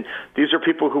 And these are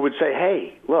people who would say,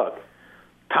 hey, look,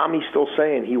 Tommy's still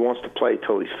saying he wants to play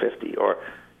till he's 50. Or,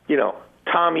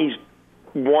 Tommy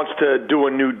wants to do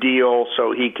a new deal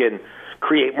so he can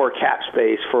create more cap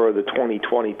space for the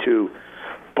 2022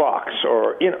 Bucks.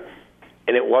 Or,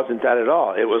 and it wasn't that at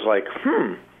all. It was like,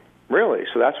 really?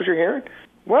 So that's what you're hearing?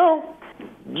 Well,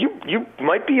 you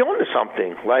might be onto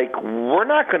something. Like, we're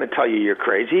not going to tell you you're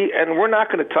crazy, and we're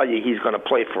not going to tell you he's going to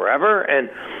play forever, and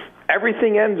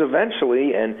everything ends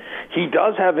eventually, and he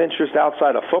does have interest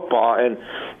outside of football, and,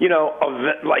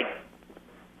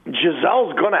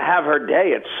 Gisele's going to have her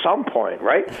day at some point,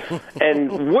 right?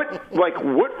 And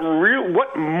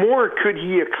what more could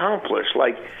he accomplish?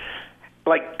 Like,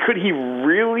 could he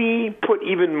really put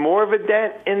even more of a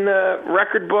dent in the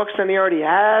record books than he already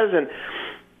has? And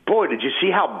boy, did you see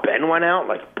how Ben went out?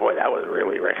 Like, boy, that was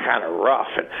really kind of rough.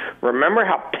 And remember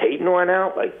how Peyton went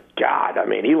out? Like, God, I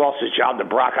mean, he lost his job to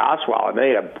Brock Osweiler, and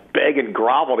they had to beg and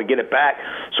grovel to get it back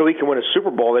so he can win a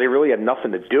Super Bowl that he really had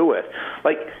nothing to do with.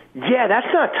 Like, yeah, that's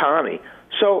not Tommy.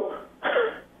 So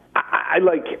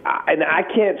and I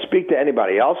can't speak to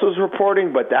anybody else's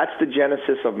reporting, but that's the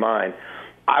genesis of mine.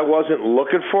 I wasn't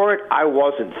looking for it. I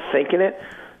wasn't thinking it.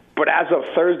 But as of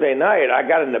Thursday night, I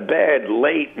got into bed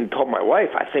late and told my wife,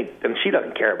 and she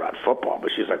doesn't care about football,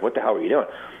 but she's like, what the hell are you doing?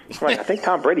 I'm like, I think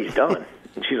Tom Brady's done.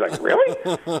 And she's like, really?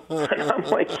 And I'm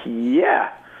like,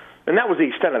 yeah. And that was the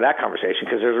extent of that conversation,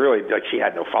 because there's really, she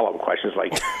had no follow-up questions.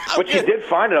 But she did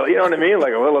find it, you know what I mean?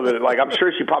 Like, a little bit, I'm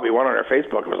sure she probably went on her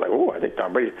Facebook and was like, oh, I think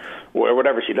Tom Brady, or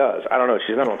whatever she does. I don't know.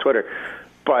 She's not on Twitter.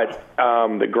 But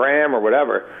the Gram or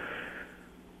whatever.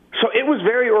 So it was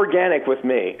very organic with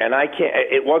me, and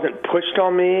it wasn't pushed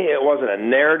on me. It wasn't a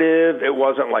narrative. It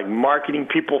wasn't like marketing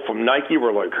people from Nike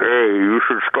were like, hey, you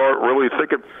should start really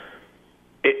thinking.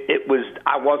 It was,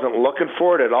 I wasn't looking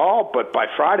for it at all, but by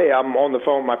Friday I'm on the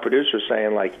phone with my producer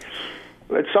saying, like,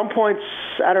 at some point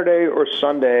Saturday or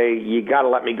Sunday, you got to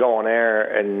let me go on air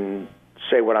and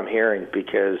say what I'm hearing,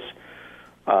 because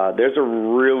there's a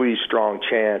really strong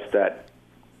chance that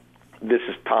this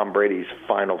is Tom Brady's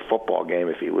final football game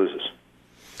if he loses.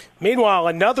 Meanwhile,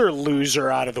 another loser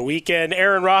out of the weekend,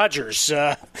 Aaron Rodgers,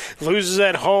 loses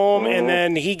at home, and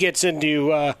then he gets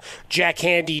into Jack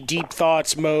Handy deep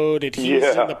thoughts mode, and he's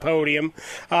in the podium.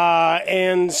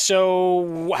 And so,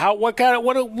 what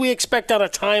do we expect on a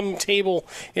timetable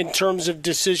in terms of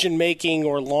decision making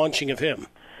or launching of him?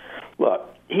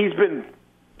 Look, he's been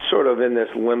sort of in this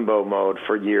limbo mode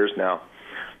for years now,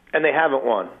 and they haven't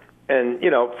won. And,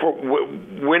 for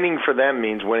winning for them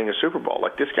means winning a Super Bowl.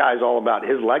 Like, this guy's all about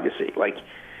his legacy. Like,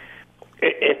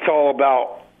 it's all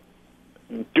about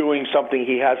doing something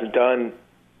he hasn't done,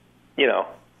 in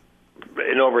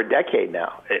over a decade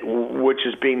now, which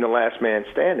is being the last man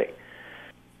standing.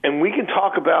 And we can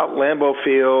talk about Lambeau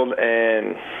Field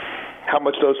and how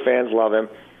much those fans love him,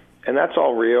 and that's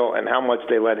all real, and how much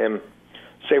they let him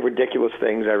say ridiculous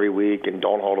things every week and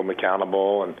don't hold him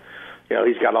accountable, and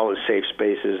he's got all his safe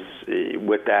spaces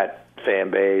with that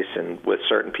fan base and with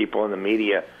certain people in the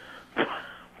media.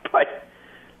 But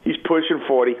he's pushing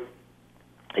 40.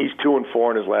 He's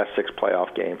 2-4 in his last 6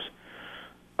 playoff games.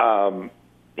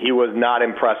 He was not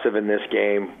impressive in this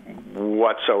game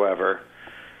whatsoever.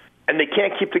 and they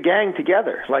can't keep the gang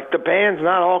together. Like, the band's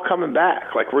not all coming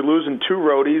back. Like, we're losing 2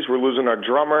 roadies. We're losing our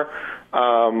drummer.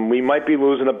 We might be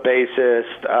losing a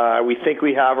bassist. We think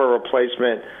we have a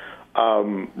replacement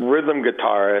rhythm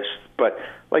guitarist. But,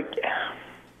 like,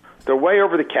 they're way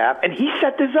over the cap. And he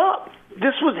set this up.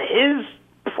 This was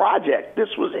his project.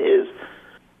 This was his.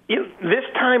 This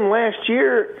time last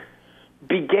year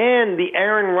began the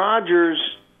Aaron Rodgers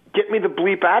get me the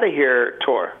bleep out of here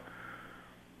tour.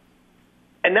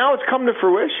 And now it's come to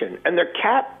fruition, and their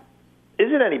cap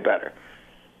isn't any better.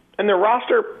 And their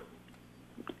roster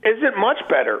isn't much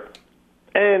better.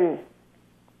 And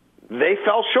they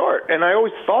fell short, and I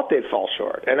always thought they'd fall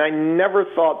short. And I never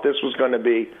thought this was going to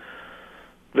be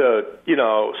the,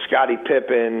 Scottie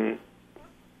Pippen,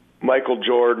 Michael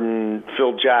Jordan,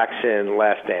 Phil Jackson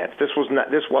last dance. This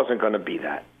wasn't going to be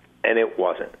that, and it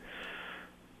wasn't.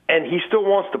 And he still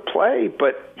wants to play,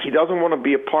 but he doesn't want to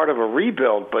be a part of a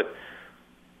rebuild. But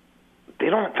they're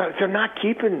not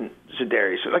keeping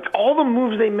Za'Darius. Like, all the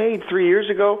moves they made 3 years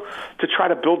ago to try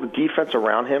to build the defense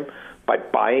around him by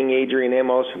buying Adrian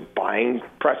Amos and buying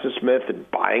Preston Smith and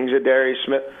buying Za'Darius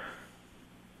Smith,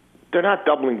 they're not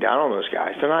doubling down on those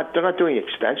guys. They're not doing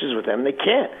extensions with them. They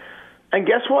can't. And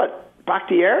guess what?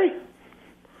 Bakhtiari,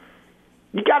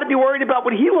 you got to be worried about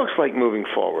what he looks like moving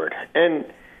forward. And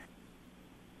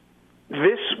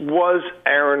this was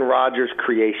Aaron Rodgers'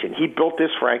 creation. He built this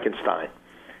Frankenstein.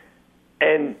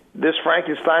 And this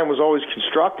Frankenstein was always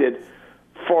constructed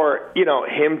for,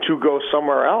 him to go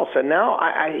somewhere else. And now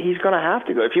he's going to have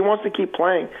to go. If he wants to keep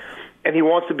playing and he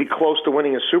wants to be close to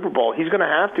winning a Super Bowl, he's going to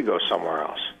have to go somewhere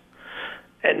else.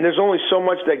 And there's only so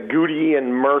much that Goody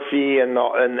and Murphy and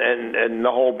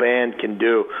the whole band can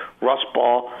do, Russ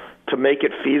Ball, to make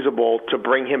it feasible to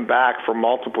bring him back for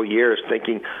multiple years,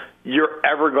 thinking you're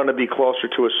ever going to be closer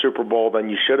to a Super Bowl than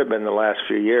you should have been the last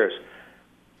few years.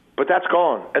 But that's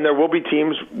gone, and there will be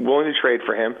teams willing to trade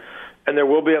for him, and there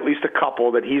will be at least a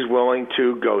couple that he's willing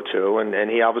to go to, and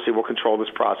he obviously will control this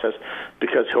process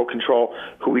because he'll control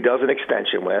who he does an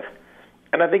extension with,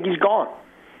 and I think he's gone.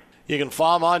 You can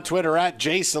follow him on Twitter at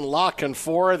Jason La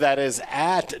Canfora. That is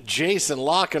at Jason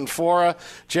La Canfora.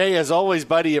 Jay, as always,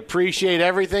 buddy, appreciate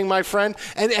everything, my friend.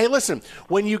 And, hey, listen,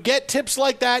 when you get tips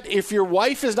like that, if your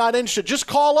wife is not interested, just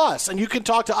call us, and you can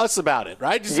talk to us about it,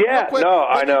 right? Just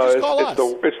I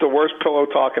know. It's the worst pillow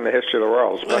talk in the history of the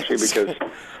world, especially because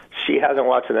she hasn't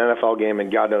watched an NFL game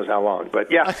in God knows how long.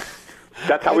 But, yeah.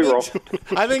 That's how we roll.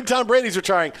 I think Tom Brady's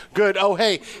retiring. Good. Oh,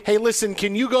 hey, listen,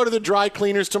 can you go to the dry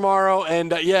cleaners tomorrow?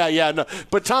 And, no.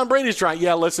 But Tom Brady's trying.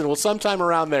 Yeah, listen, well, sometime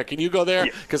around there. Can you go there?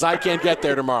 Because I can't get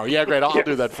there tomorrow. Yeah, great. I'll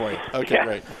do that for you. Okay,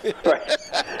 great. Right.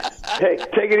 Hey,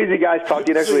 take it easy, guys. Talk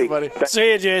to you next week. Buddy.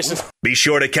 See you, Jason. Be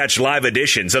sure to catch live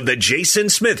editions of The Jason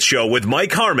Smith Show with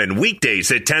Mike Harmon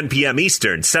weekdays at 10 p.m.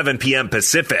 Eastern, 7 p.m.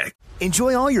 Pacific.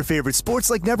 Enjoy all your favorite sports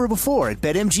like never before at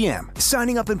BetMGM.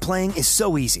 Signing up and playing is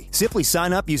so easy. Simply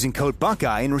sign up using code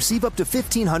Buckeye and receive up to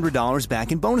 $1,500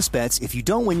 back in bonus bets if you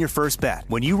don't win your first bet.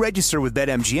 When you register with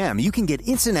BetMGM, you can get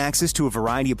instant access to a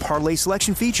variety of parlay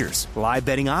selection features, live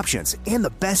betting options, and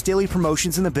the best daily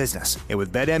promotions in the business. And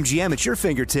with BetMGM at your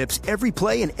fingertips, every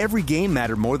play and every game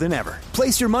matter more than ever.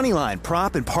 Place your moneyline,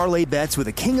 prop, and parlay bets with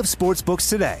the king of sportsbooks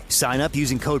today. Sign up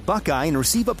using code Buckeye and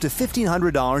receive up to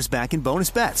 $1,500 back in bonus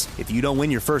bets if you don't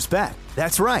win your first bet.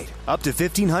 That's right, up to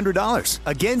 $1,500.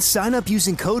 Again, sign up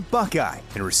using code Buckeye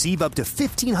and receive up to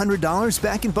 $1,500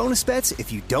 back in bonus bets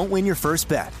if you don't win your first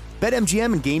bet.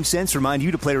 BetMGM and GameSense remind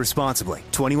you to play responsibly.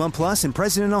 21 plus and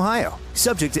present in Ohio.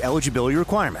 Subject to eligibility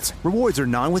requirements. Rewards are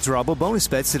non-withdrawable bonus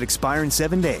bets that expire in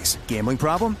 7 days. Gambling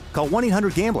problem? Call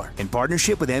 1-800-GAMBLER in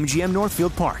partnership with MGM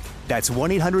Northfield Park. That's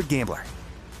 1-800-GAMBLER.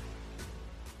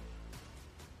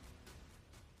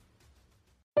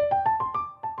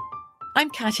 I'm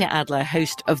Katya Adler,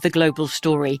 host of The Global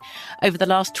Story. Over the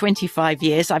last 25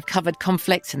 years, I've covered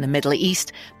conflicts in the Middle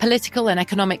East, political and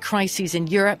economic crises in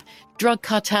Europe, drug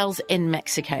cartels in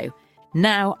Mexico.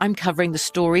 Now I'm covering the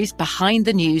stories behind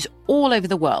the news all over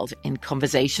the world in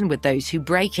conversation with those who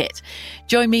break it.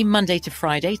 Join me Monday to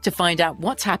Friday to find out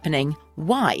what's happening,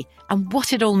 why, and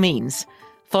what it all means.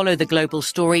 Follow The Global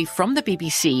Story from the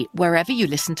BBC wherever you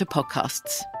listen to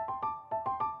podcasts.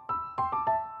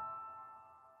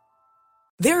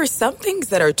 There are some things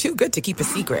that are too good to keep a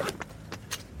secret.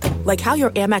 Like how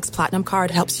your Amex Platinum card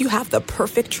helps you have the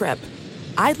perfect trip.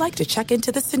 I'd like to check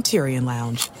into the Centurion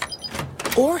Lounge.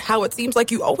 Or how it seems like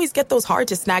you always get those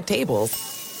hard-to-snag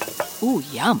tables. Ooh,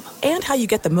 yum. And how you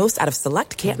get the most out of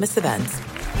select can't-miss events.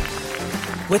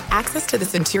 With access to the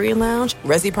Centurion Lounge,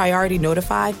 Resi Priority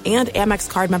Notified, and Amex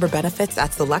card member benefits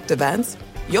at select events,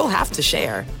 you'll have to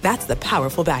share. That's the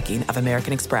powerful backing of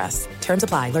American Express. Terms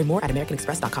apply. Learn more at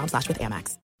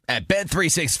americanexpress.com/withAmex. At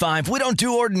Bet365, we don't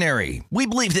do ordinary. We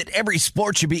believe that every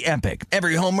sport should be epic.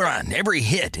 Every home run, every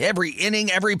hit, every inning,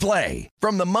 every play.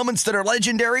 From the moments that are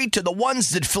legendary to the ones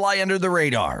that fly under the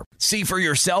radar. See for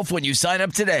yourself when you sign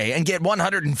up today and get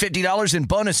 $150 in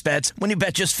bonus bets when you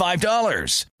bet just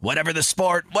 $5. Whatever the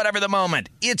sport, whatever the moment,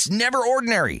 it's never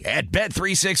ordinary at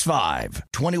Bet365.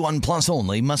 21 plus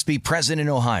only. Must be present in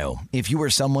Ohio. If you or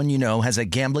someone you know has a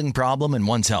gambling problem and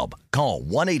wants help, call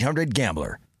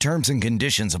 1-800-GAMBLER. Terms and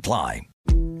conditions apply.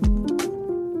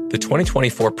 The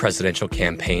 2024 presidential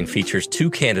campaign features two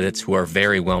candidates who are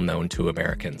very well known to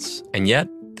Americans. And yet,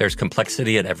 there's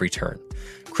complexity at every turn.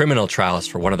 Criminal trials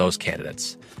for one of those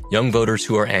candidates. Young voters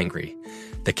who are angry.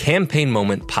 The Campaign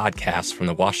Moment podcast from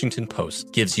the Washington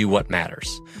Post gives you what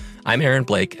matters. I'm Aaron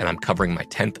Blake, and I'm covering my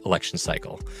 10th election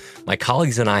cycle. My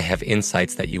colleagues and I have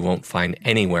insights that you won't find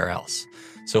anywhere else.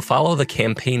 So follow the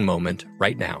Campaign Moment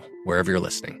right now, wherever you're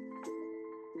listening.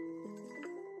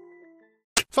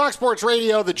 Fox Sports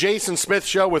Radio, the Jason Smith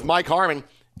Show with Mike Harmon.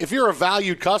 If you're a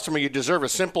valued customer, you deserve a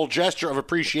simple gesture of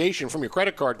appreciation from your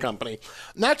credit card company.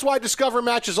 And that's why Discover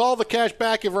matches all the cash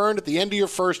back you've earned at the end of your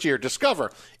first year.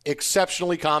 Discover,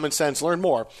 exceptionally common sense. Learn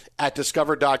more at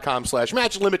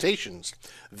discover.com/match. Limitations,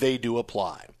 they do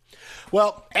apply.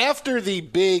 Well, after the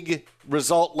big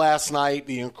result last night,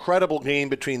 the incredible game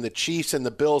between the Chiefs and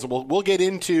the Bills, and we'll get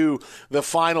into the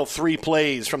final three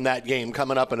plays from that game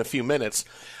coming up in a few minutes.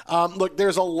 Look,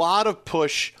 there's a lot of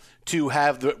push to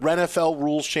have the NFL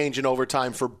rules change in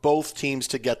overtime for both teams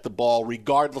to get the ball,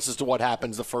 regardless as to what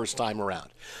happens the first time around.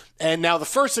 And now the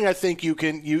first thing I think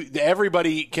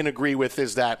everybody can agree with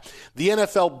is that the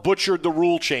NFL butchered the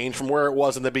rule change from where it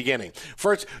was in the beginning.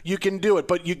 First, you can do it,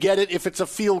 but you get it if it's a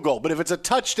field goal. But if it's a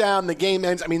touchdown, the game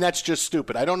ends. I mean, that's just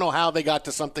stupid. I don't know how they got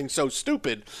to something so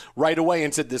stupid right away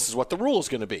and said this is what the rule is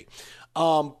going to be.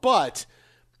 But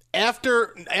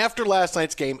after last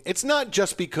night's game, it's not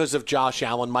just because of Josh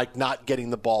Allen, Mike, not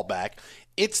getting the ball back.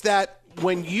 It's that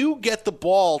when you get the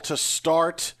ball to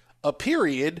start a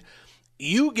period,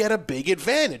 you get a big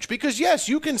advantage. Because, yes,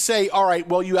 you can say, all right,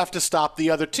 well, you have to stop the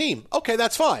other team. Okay,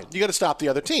 that's fine. You got to stop the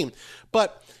other team.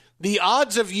 But the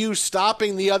odds of you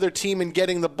stopping the other team and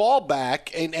getting the ball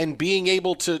back and being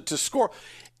able to score,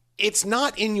 it's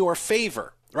not in your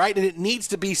favor. Right? And it needs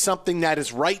to be something that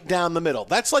is right down the middle.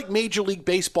 That's like Major League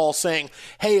Baseball saying,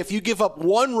 hey, if you give up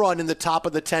one run in the top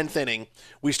of the 10th inning,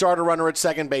 we start a runner at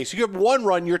second base. You give one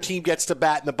run, your team gets to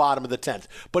bat in the bottom of the 10th.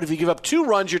 But if you give up 2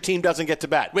 runs, your team doesn't get to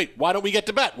bat. Wait, why don't we get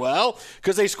to bat? Well,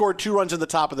 because they scored 2 runs in the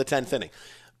top of the 10th inning.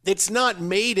 It's not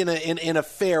made in a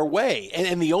fair way.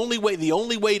 And the only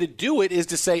way to do it is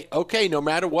to say, okay, no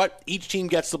matter what, each team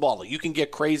gets the ball. You can get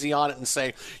crazy on it and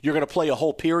say you're going to play a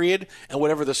whole period, and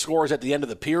whatever the score is at the end of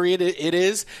the period it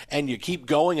is, and you keep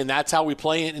going, and that's how we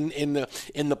play in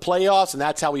the playoffs, and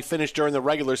that's how we finish during the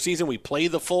regular season. We play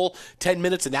the full 10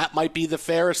 minutes, and that might be the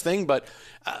fairest thing. But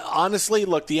honestly,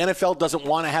 look, the NFL doesn't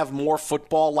want to have more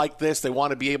football like this. They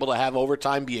want to be able to have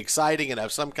overtime be exciting and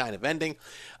have some kind of ending.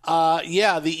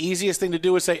 The easiest thing to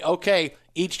do is say, okay,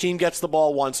 each team gets the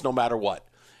ball once no matter what.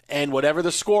 And whatever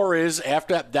the score is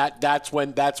after that's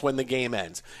when the game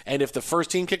ends. And if the first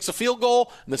team kicks a field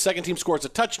goal and the second team scores a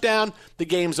touchdown, the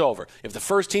game's over. If the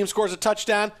first team scores a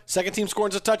touchdown, second team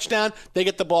scores a touchdown, they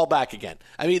get the ball back again.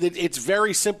 I mean, it's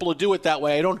very simple to do it that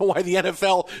way. I don't know why the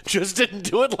NFL just didn't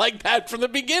do it like that from the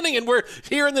beginning. And we're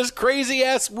hearing this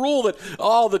crazy-ass rule that,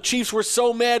 the Chiefs were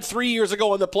so mad 3 years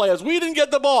ago in the playoffs. We didn't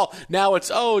get the ball. Now it's,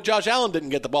 Josh Allen didn't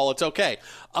get the ball. It's okay.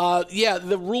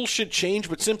 The rule should change,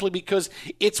 but simply because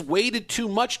it's weighted too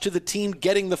much to the team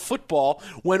getting the football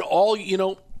when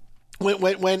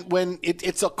when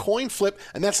it's a coin flip,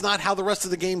 and that's not how the rest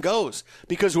of the game goes.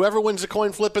 Because whoever wins the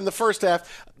coin flip in the first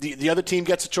half, the other team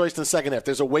gets a choice in the second half.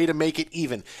 There's a way to make it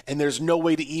even, and there's no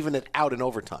way to even it out in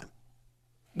overtime.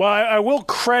 Well, I will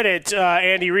credit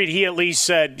Andy Reid. He at least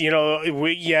said,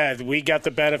 we got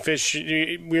the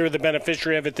beneficiary. We were the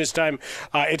beneficiary of it this time.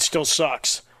 It still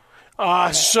sucks.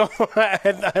 So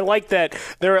I like that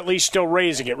they're at least still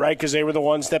raising it, right? Because they were the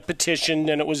ones that petitioned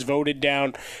and it was voted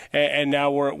down, and now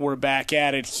we're back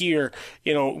at it here.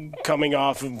 Coming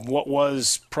off of what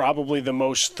was probably the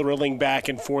most thrilling back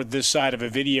and forth this side of a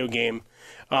video game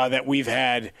that we've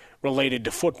had related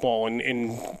to football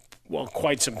in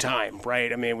quite some time,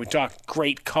 right? I mean, we talk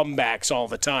great comebacks all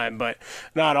the time, but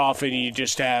not often you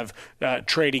just have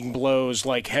trading blows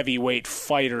like heavyweight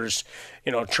fighters,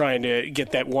 trying to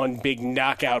get that one big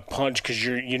knockout punch because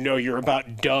you're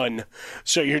about done.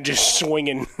 So you're just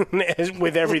swinging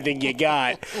with everything you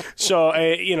got. So,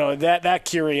 that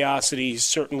curiosity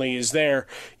certainly is there.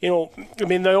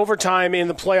 The overtime in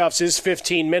the playoffs is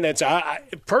 15 minutes.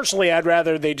 Personally, I'd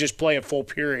rather they just play a full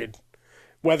period,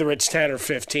 whether it's 10 or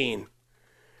 15.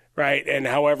 Right, and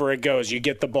however it goes, you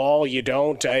get the ball, you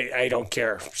don't. I don't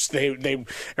care.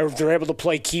 They're able to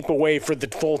play keep away for the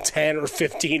full 10 or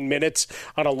 15 minutes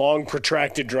on a long,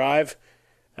 protracted drive.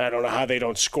 I don't know how they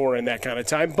don't score in that kind of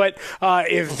time, but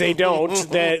if they don't,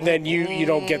 then you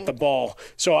don't get the ball.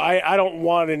 So I don't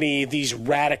want any of these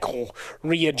radical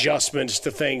readjustments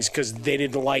to things because they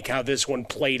didn't like how this one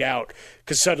played out.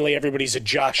 Because suddenly everybody's a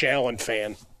Josh Allen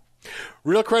fan.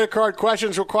 Real credit card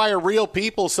questions require real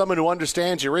people, someone who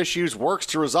understands your issues, works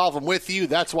to resolve them with you.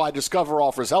 That's why Discover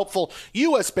offers helpful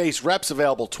U.S.-based reps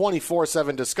available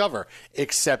 24/7. Discover,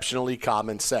 exceptionally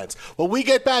common sense. Well, we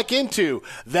get back into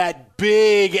that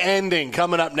big ending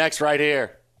coming up next right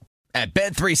here. At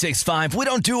Bet365, we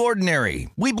don't do ordinary.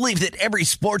 We believe that every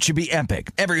sport should be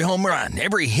epic. Every home run,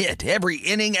 every hit, every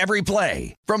inning, every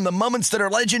play. From the moments that are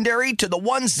legendary to the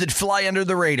ones that fly under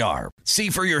the radar. See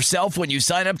for yourself when you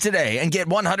sign up today and get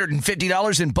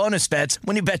 $150 in bonus bets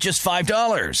when you bet just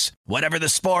 $5. Whatever the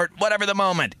sport, whatever the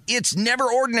moment, it's never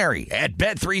ordinary at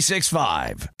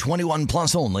Bet365. 21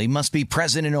 plus only. Must be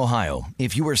present in Ohio.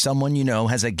 If you or someone you know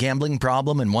has a gambling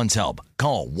problem and wants help,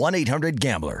 call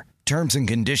 1-800-GAMBLER. Terms and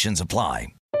conditions apply.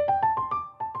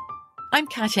 I'm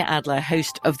Katya Adler,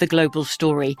 host of The Global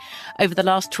Story. Over the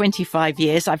last 25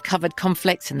 years, I've covered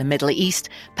conflicts in the Middle East,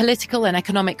 political and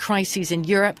economic crises in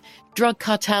Europe, drug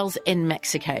cartels in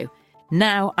Mexico.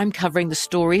 Now I'm covering the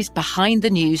stories behind the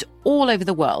news all over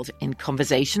the world in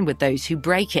conversation with those who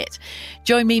break it.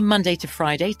 Join me Monday to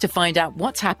Friday to find out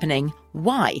what's happening,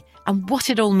 why, and what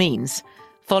it all means.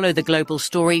 Follow The Global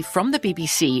Story from the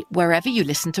BBC wherever you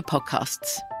listen to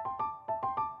podcasts.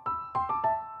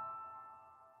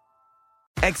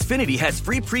 Xfinity has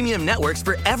free premium networks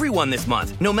for everyone this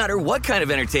month, no matter what kind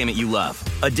of entertainment you love.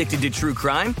 Addicted to true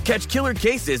crime? Catch killer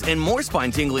cases and more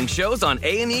spine-tingling shows on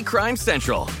A&E Crime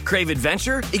Central. Crave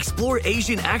adventure? Explore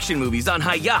Asian action movies on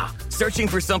Hi-Ya. Searching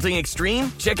for something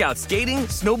extreme? Check out skating,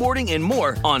 snowboarding, and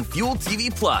more on Fuel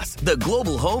TV Plus, the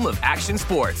global home of action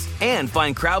sports. And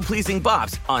find crowd-pleasing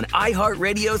bops on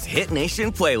iHeartRadio's Hit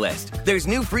Nation playlist. There's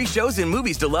new free shows and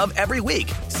movies to love every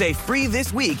week. Say free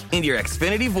this week in your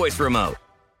Xfinity voice remote.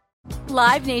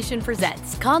 Live Nation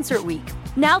presents Concert Week.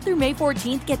 Now through May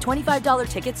 14th, get $25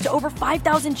 tickets to over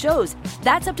 5,000 shows.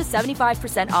 That's up to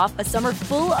 75% off a summer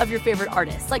full of your favorite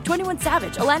artists like 21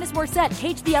 Savage, Alanis Morissette,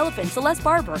 Cage the Elephant, Celeste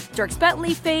Barber, Dierks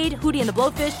Bentley, Fade, Hootie and the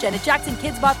Blowfish, Janet Jackson,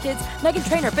 Kids Bop Kids, Meghan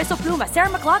Trainor, Peso Pluma, Sarah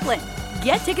McLachlan.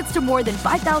 Get tickets to more than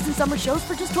 5,000 summer shows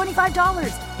for just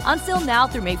 $25. Until now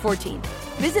through May 14th.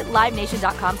 Visit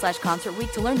LiveNation.com/Concert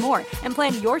Week to learn more and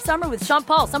plan your summer with Sean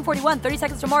Paul, Sum 41, 30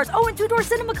 Seconds to Mars, and Two Door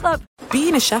Cinema Club.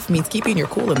 Being a chef means keeping your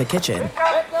cool in the kitchen.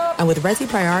 And with Resi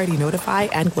Priority Notify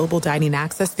and Global Dining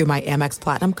Access through my Amex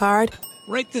Platinum card,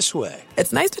 right this way.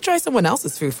 It's nice to try someone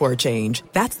else's food for a change.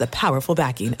 That's the powerful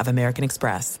backing of American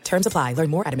Express. Terms apply.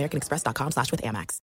 Learn more at americanexpress.com/withAmex.